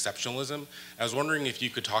American exceptionalism. I was wondering if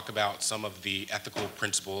you could talk about some of the ethical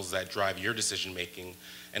principles that drive your decision-making,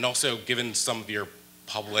 and also, given some of your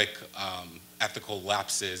public ethical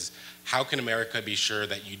lapses, how can America be sure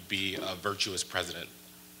that you'd be a virtuous president?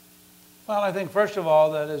 Well, I think, first of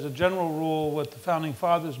all, that as a general rule, what the Founding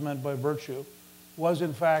Fathers meant by virtue was,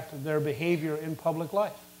 in fact, their behavior in public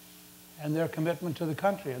life and their commitment to the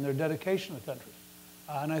country and their dedication to the country.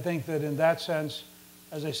 And I think that in that sense,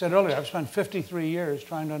 as I said earlier, I've spent 53 years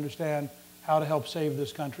trying to understand how to help save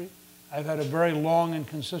this country. I've had a very long and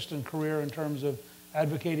consistent career in terms of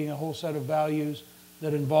advocating a whole set of values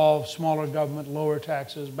that involve smaller government, lower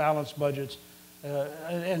taxes, balanced budgets,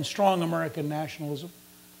 and strong American nationalism.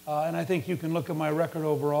 And I think you can look at my record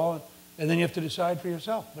overall, and then you have to decide for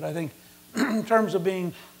yourself. But I think in terms of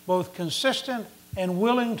being both consistent and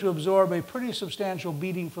willing to absorb a pretty substantial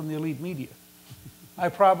beating from the elite media,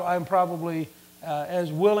 I'm probably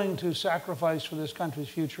as willing to sacrifice for this country's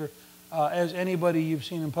future as anybody you've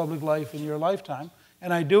seen in public life in your lifetime.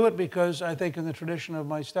 And I do it because I think in the tradition of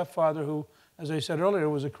my stepfather, who, as I said earlier,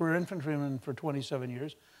 was a career infantryman for 27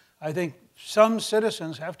 years, I think some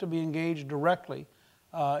citizens have to be engaged directly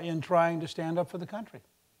in trying to stand up for the country.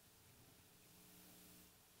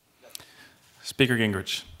 Speaker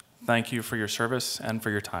Gingrich, Thank you for your service and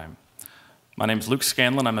for your time. My name is Luke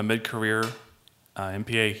Scanlon. I'm a mid-career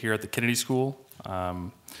MPA here at the Kennedy School.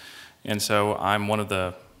 And so I'm one of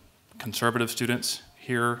the conservative students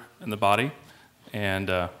here in the body.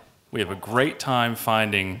 And we have a great time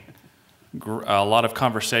finding a lot of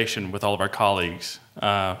conversation with all of our colleagues.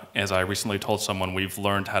 As I recently told someone, we've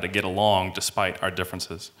learned how to get along despite our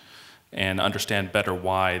differences and understand better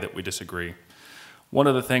why that we disagree. One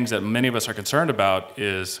of the things that many of us are concerned about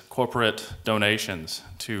is corporate donations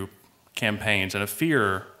to campaigns and a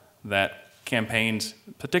fear that campaigns,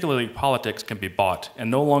 particularly politics, can be bought and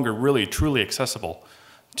no longer really truly accessible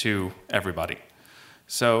to everybody.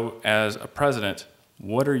 So as a president,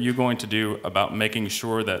 what are you going to do about making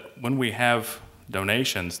sure that when we have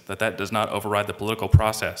donations, that does not override the political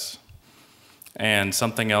process? And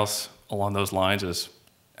something else along those lines is,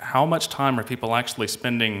 how much time are people actually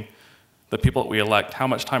spending, the people that we elect, how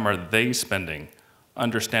much time are they spending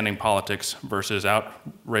understanding politics versus out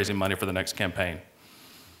raising money for the next campaign?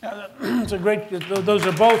 Yeah, it's a great, those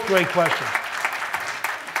are both great questions.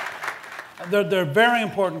 They're very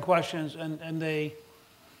important questions, and I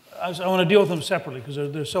want to deal with them separately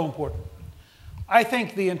because they're so important. I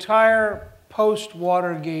think the entire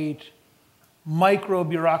post-Watergate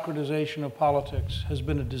micro-bureaucratization of politics has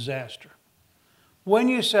been a disaster. When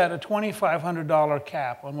you set a $2,500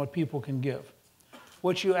 cap on what people can give,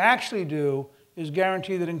 what you actually do is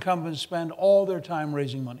guarantee that incumbents spend all their time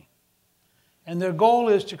raising money. And their goal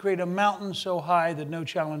is to create a mountain so high that no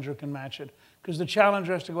challenger can match it, because the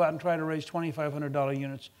challenger has to go out and try to raise $2,500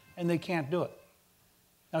 units, and they can't do it.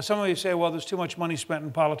 Now, some of you say, well, there's too much money spent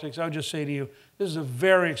in politics. I would just say to you, this is a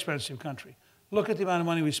very expensive country. Look at the amount of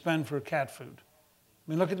money we spend for cat food.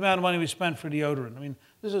 I mean, look at the amount of money we spend for deodorant. I mean,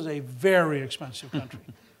 this is a very expensive country.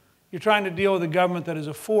 You're trying to deal with a government that is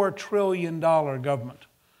a $4 trillion government.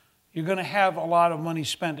 You're going to have a lot of money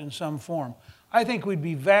spent in some form. I think we'd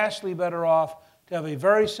be vastly better off to have a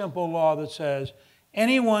very simple law that says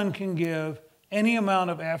anyone can give any amount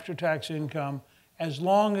of after-tax income as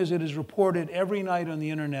long as it is reported every night on the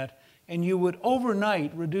internet, and you would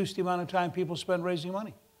overnight reduce the amount of time people spend raising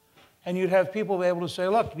money. And you'd have people be able to say,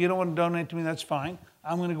 look, if you don't want to donate to me, that's fine.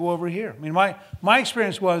 I'm going to go over here. I mean, my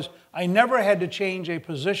experience was I never had to change a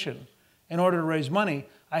position in order to raise money.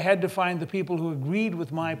 I had to find the people who agreed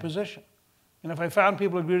with my position. And if I found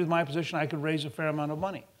people who agreed with my position, I could raise a fair amount of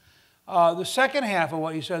money. The second half of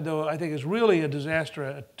what you said, though, I think is really a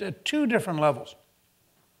disaster at two different levels.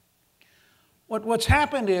 What's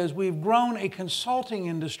happened is we've grown a consulting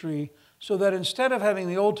industry so that instead of having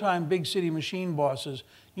the old-time big city machine bosses,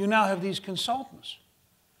 you now have these consultants.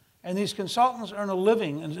 And these consultants earn a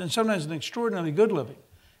living, and sometimes an extraordinarily good living,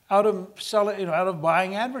 out of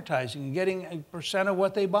buying advertising and getting a percent of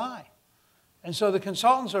what they buy. And so the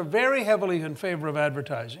consultants are very heavily in favor of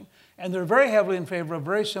advertising, and they're very heavily in favor of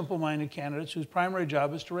very simple-minded candidates whose primary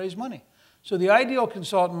job is to raise money. So the ideal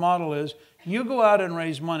consultant model is you go out and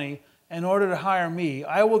raise money. In order to hire me,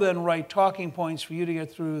 I will then write talking points for you to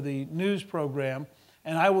get through the news program,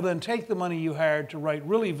 and I will then take the money you hired to write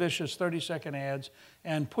really vicious 30-second ads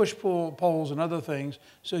and push-pull polls and other things,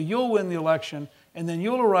 so you'll win the election, and then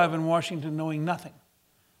you'll arrive in Washington knowing nothing.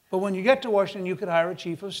 But when you get to Washington, you could hire a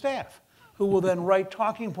chief of staff who will then write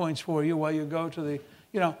talking points for you while you go to the,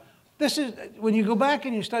 this is, when you go back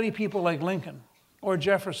and you study people like Lincoln or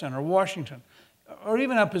Jefferson or Washington, or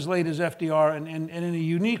even up as late as FDR, and in a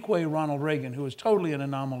unique way, Ronald Reagan, who was totally an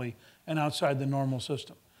anomaly and outside the normal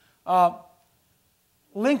system.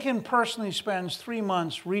 Lincoln personally spends 3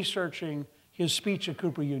 months researching his speech at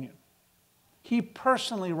Cooper Union. He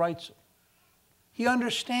personally writes it. He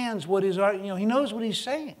understands what his, he knows what he's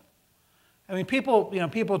saying. I mean, people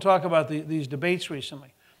talk about these debates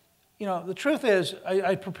recently. The truth is,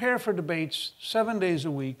 I prepare for debates 7 days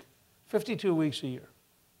a week, 52 weeks a year.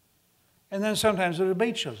 And then sometimes the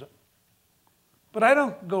debate shows up. But I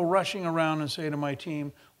don't go rushing around and say to my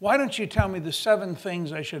team, why don't you tell me the 7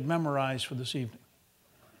 things I should memorize for this evening?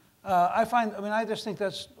 I just think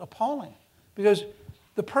that's appalling. Because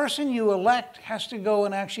the person you elect has to go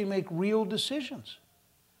and actually make real decisions.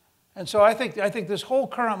 And so I think this whole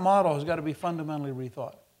current model has got to be fundamentally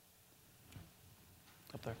rethought.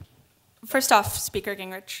 Up there. First off, Speaker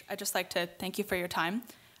Gingrich, I'd just like to thank you for your time.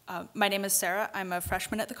 My name is Sarah. I'm a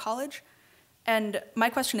freshman at the college. And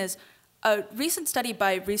my question is, a recent study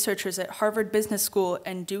by researchers at Harvard Business School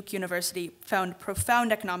and Duke University found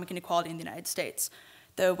profound economic inequality in the United States.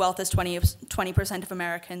 The wealthiest 20% of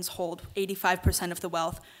Americans hold 85% of the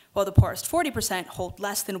wealth, while the poorest 40% hold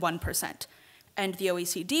less than 1%. And the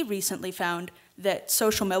OECD recently found that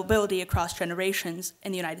social mobility across generations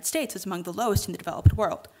in the United States is among the lowest in the developed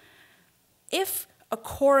world. If a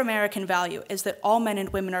core American value is that all men and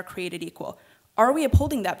women are created equal. Are we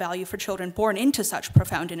upholding that value for children born into such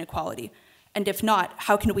profound inequality? And if not,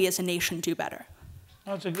 how can we as a nation do better?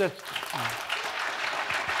 That's a good.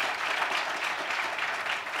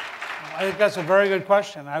 I think that's a very good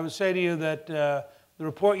question. I would say to you that the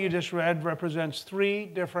report you just read represents 3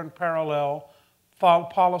 different parallel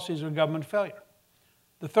policies of government failure.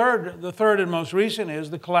 The third and most recent is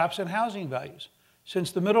the collapse in housing values.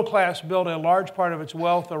 Since the middle class built a large part of its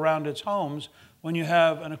wealth around its homes, when you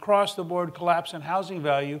have an across-the-board collapse in housing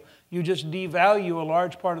value, you just devalue a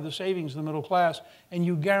large part of the savings of the middle class, and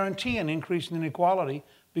you guarantee an increase in inequality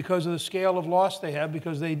because of the scale of loss they have,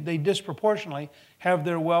 because they disproportionately have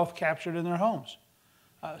their wealth captured in their homes.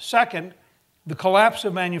 Second, the collapse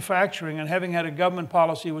of manufacturing, and having had a government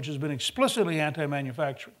policy which has been explicitly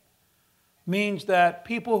anti-manufacturing, means that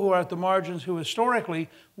people who are at the margins, who historically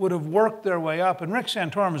would have worked their way up, and Rick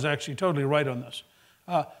Santorum is actually totally right on this,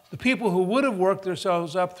 the people who would have worked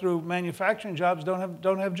themselves up through manufacturing jobs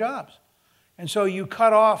don't have jobs. And so you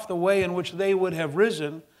cut off the way in which they would have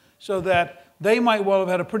risen, so that they might well have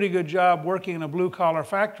had a pretty good job working in a blue-collar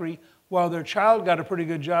factory, while their child got a pretty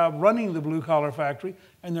good job running the blue-collar factory,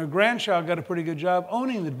 and their grandchild got a pretty good job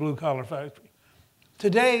owning the blue-collar factory.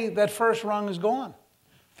 Today, that first rung is gone.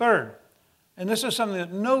 Third, and this is something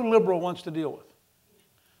that no liberal wants to deal with,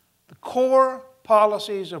 the core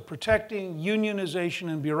policies of protecting unionization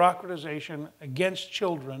and bureaucratization against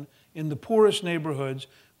children in the poorest neighborhoods,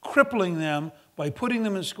 crippling them by putting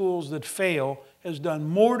them in schools that fail, has done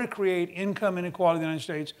more to create income inequality in the United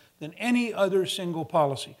States than any other single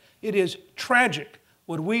policy. It is tragic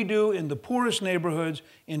what we do in the poorest neighborhoods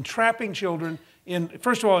in trapping children in,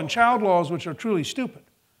 first of all, in child laws, which are truly stupid.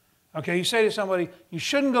 Okay, you say to somebody, you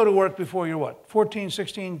shouldn't go to work before you're what, 14,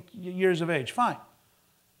 16 years of age. Fine.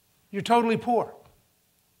 You're totally poor.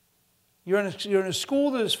 You're in a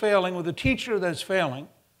school that is failing with a teacher that's failing.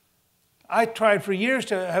 I tried for years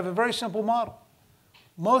to have a very simple model.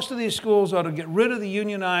 Most of these schools ought to get rid of the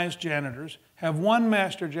unionized janitors, have one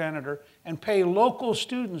master janitor, and pay local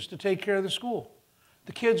students to take care of the school.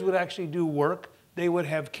 The kids would actually do work. They would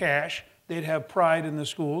have cash. They'd have pride in the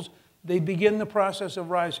schools. They'd begin the process of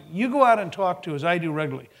rising. You go out and talk to, as I do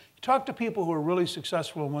regularly, you talk to people who are really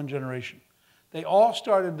successful in one generation. They all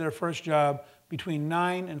started their first job between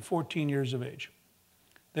 9 and 14 years of age.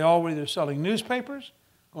 They all were either selling newspapers,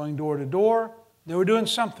 going door to door. They were doing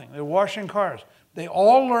something. They were washing cars. They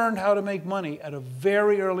all learned how to make money at a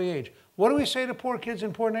very early age. What do we say to poor kids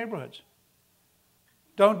in poor neighborhoods?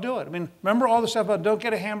 Don't do it. I mean, remember all the stuff about don't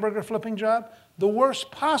get a hamburger flipping job? The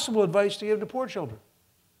worst possible advice to give to poor children.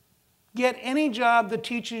 Get any job that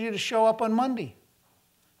teaches you to show up on Monday.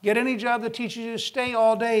 Get any job that teaches you to stay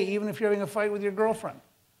all day, even if you're having a fight with your girlfriend.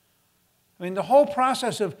 I mean, the whole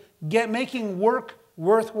process of making work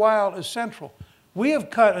worthwhile is central. We have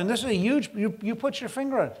cut, and this is a huge, you put your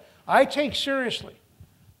finger on it. I take seriously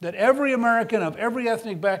that every American of every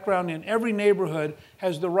ethnic background in every neighborhood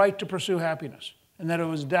has the right to pursue happiness, and that it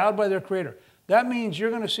was endowed by their Creator. That means you're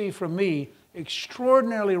going to see from me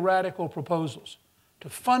extraordinarily radical proposals to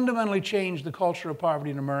fundamentally change the culture of poverty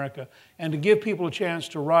in America and to give people a chance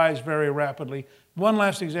to rise very rapidly. One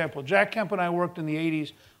last example. Jack Kemp and I worked in the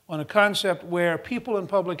 80s on a concept where people in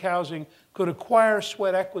public housing could acquire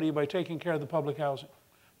sweat equity by taking care of the public housing.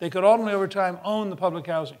 They could ultimately, over time, own the public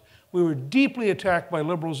housing. We were deeply attacked by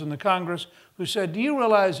liberals in the Congress who said, do you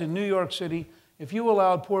realize in New York City, if you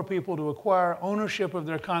allowed poor people to acquire ownership of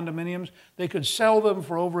their condominiums, they could sell them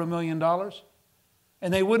for over $1 million,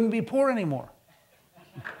 and they wouldn't be poor anymore?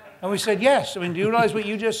 And we said, yes. I mean, do you realize what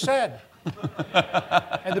you just said?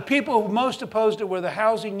 And the people who most opposed it were the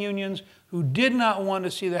housing unions who did not want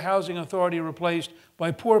to see the housing authority replaced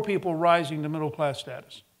by poor people rising to middle-class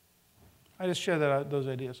status. I just share those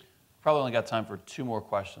ideas. Probably only got time for 2 more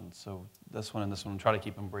questions, so this one and this one. Try to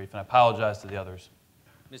keep them brief, and I apologize to the others.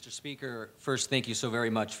 Mr. Speaker, first, thank you so very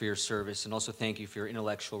much for your service, and also thank you for your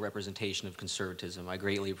intellectual representation of conservatism. I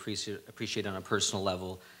greatly appreciate it on a personal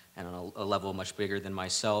level and on a level much bigger than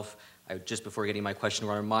myself. Just before getting my question, I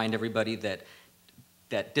want to remind everybody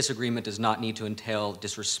that disagreement does not need to entail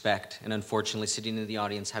disrespect, and unfortunately, sitting in the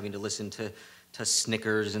audience having to listen to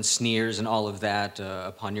snickers and sneers and all of that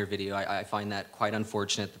upon your video, I find that quite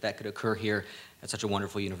unfortunate that could occur here at such a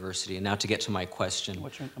wonderful university. And now to get to my question.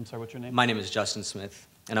 I'm sorry, what's your name? My name is Justin Smith,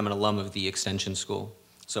 and I'm an alum of the Extension School.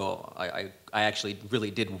 So I actually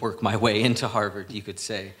really did work my way into Harvard, you could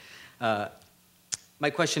say. My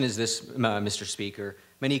question is this, Mr. Speaker.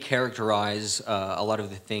 Many characterize a lot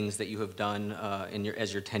of the things that you have done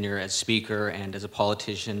as your tenure as speaker and as a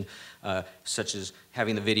politician, such as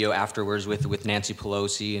having the video afterwards with Nancy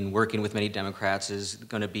Pelosi and working with many Democrats is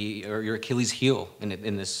going to be your Achilles heel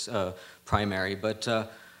in this primary. But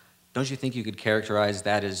don't you think you could characterize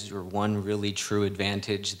that as your one really true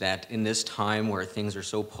advantage, that in this time where things are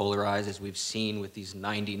so polarized, as we've seen with these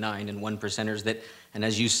 99 and 1%ers, that, and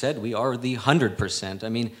as you said, we are the 100%. I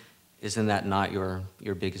mean, isn't that not your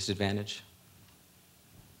biggest advantage?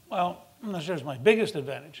 Well, I'm not sure it's my biggest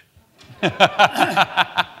advantage.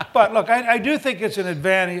 But look, I do think it's an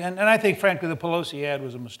advantage, and I think, frankly, the Pelosi ad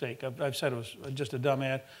was a mistake. I've said it was just a dumb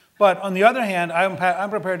ad. But on the other hand, I'm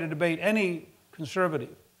prepared to debate any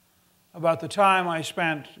conservative about the time I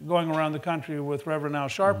spent going around the country with Reverend Al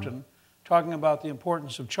Sharpton, talking about the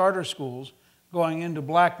importance of charter schools, going into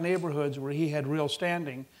black neighborhoods where he had real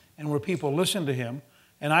standing and where people listened to him.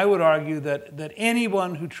 And I would argue that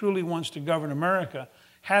anyone who truly wants to govern America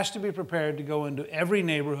has to be prepared to go into every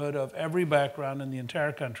neighborhood of every background in the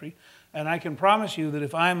entire country. And I can promise you that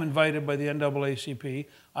if I'm invited by the NAACP,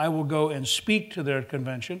 I will go and speak to their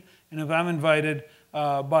convention. And if I'm invited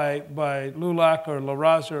by LULAC or La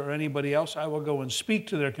Raza or anybody else, I will go and speak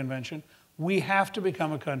to their convention. We have to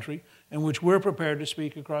become a country in which we're prepared to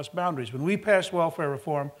speak across boundaries. When we passed welfare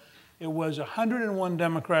reform, it was 101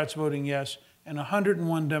 Democrats voting yes and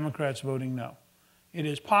 101 Democrats voting no. It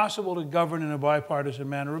is possible to govern in a bipartisan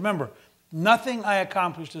manner. Remember, nothing I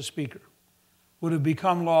accomplished as Speaker would have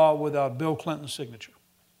become law without Bill Clinton's signature.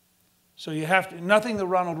 So you have to, nothing that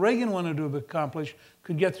Ronald Reagan wanted to accomplish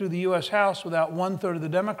could get through the U.S. House without 1/3 of the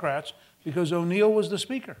Democrats, because O'Neill was the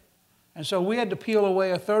Speaker. And so we had to peel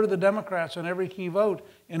away 1/3 of the Democrats on every key vote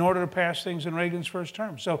in order to pass things in Reagan's first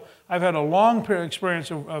term. So I've had a long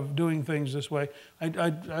experience of doing things this way. I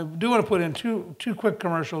do want to put in two quick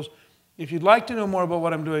commercials. If you'd like to know more about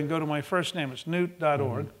what I'm doing, go to my first name. It's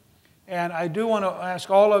newt.org. And I do want to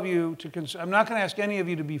ask all of you to consider, I'm not going to ask any of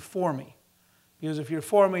you to be for me, because if you're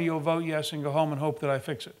for me, you'll vote yes and go home and hope that I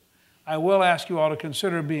fix it. I will ask you all to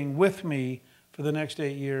consider being with me for the next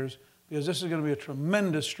 8 years, because this is going to be a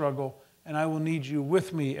tremendous struggle, and I will need you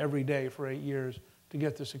with me every day for 8 years to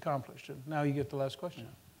get this accomplished. And now you get the last question.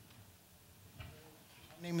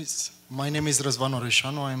 My name is Răzvan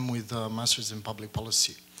Oreșanu. I'm with a Masters in Public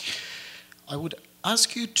Policy. I would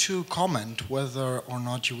ask you to comment whether or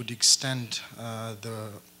not you would extend the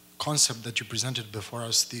concept that you presented before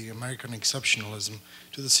us, the American exceptionalism,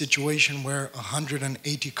 to the situation where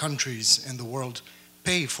 180 countries in the world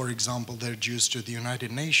pay, for example, their dues to the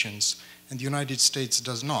United Nations, and the United States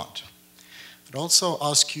does not. I'd also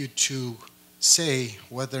ask you to say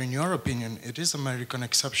whether, in your opinion, it is American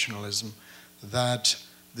exceptionalism that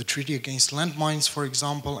the Treaty Against Landmines, for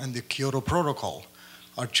example, and the Kyoto Protocol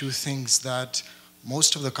are two things that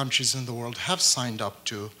most of the countries in the world have signed up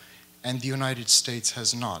to, and the United States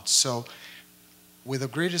has not. So, with the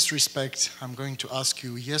greatest respect, I'm going to ask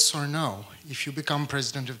you, yes or no, if you become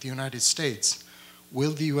President of the United States,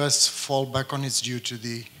 will the US fall back on its due to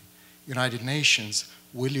the United Nations?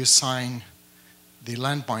 Will you sign the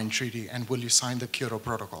Landmine Treaty, and will you sign the Kyoto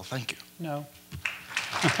Protocol? Thank you. No.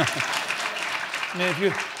 I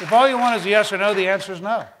mean, if all you want is a yes or no, the answer is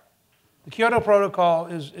no. The Kyoto Protocol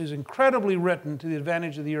is incredibly written to the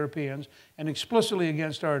advantage of the Europeans and explicitly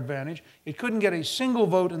against our advantage. It couldn't get a single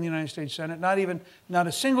vote in the United States Senate, not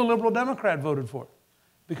a single liberal Democrat voted for it,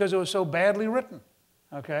 because it was so badly written,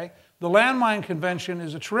 okay? The Landmine Convention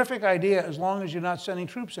is a terrific idea as long as you're not sending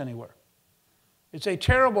troops anywhere. It's a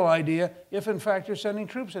terrible idea if, in fact, you're sending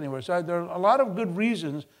troops anywhere. So there are a lot of good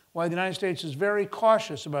reasons why the United States is very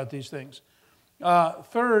cautious about these things.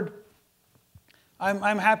 Third,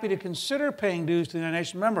 I'm happy to consider paying dues to the United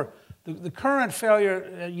Nations. Remember, the current failure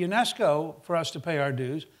at UNESCO for us to pay our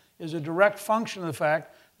dues is a direct function of the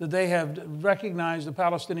fact that they have recognized the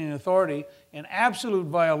Palestinian Authority in absolute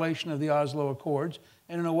violation of the Oslo Accords,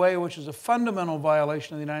 and in a way which is a fundamental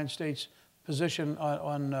violation of the United States' position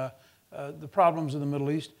on the problems of the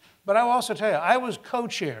Middle East. But I will also tell you, I was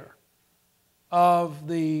co-chair of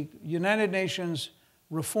the United Nations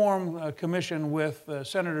Reform Commission with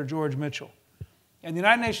Senator George Mitchell. And the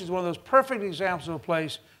United Nations is one of those perfect examples of a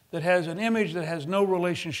place that has an image that has no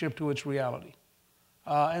relationship to its reality.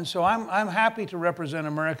 And so I'm happy to represent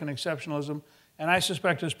American exceptionalism, and I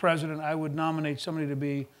suspect as president I would nominate somebody to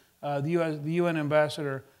be the UN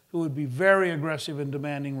ambassador who would be very aggressive in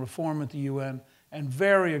demanding reform at the UN and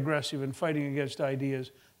very aggressive in fighting against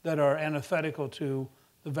ideas that are antithetical to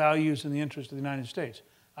the values and the interests of the United States.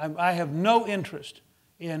 I have no interest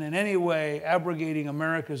in any way abrogating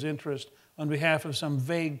America's interest on behalf of some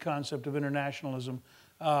vague concept of internationalism.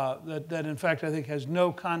 that in fact I think has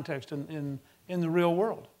no context in the real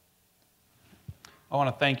world. I want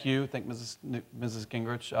to thank Mrs.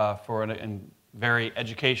 Gingrich for a very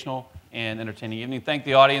educational and entertaining evening. Thank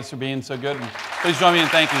the audience for being so good, and please join me in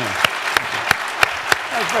thanking him.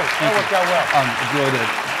 That was great. That worked out well. It really did.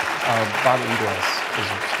 Bobby Ingles is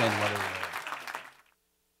standing right over there.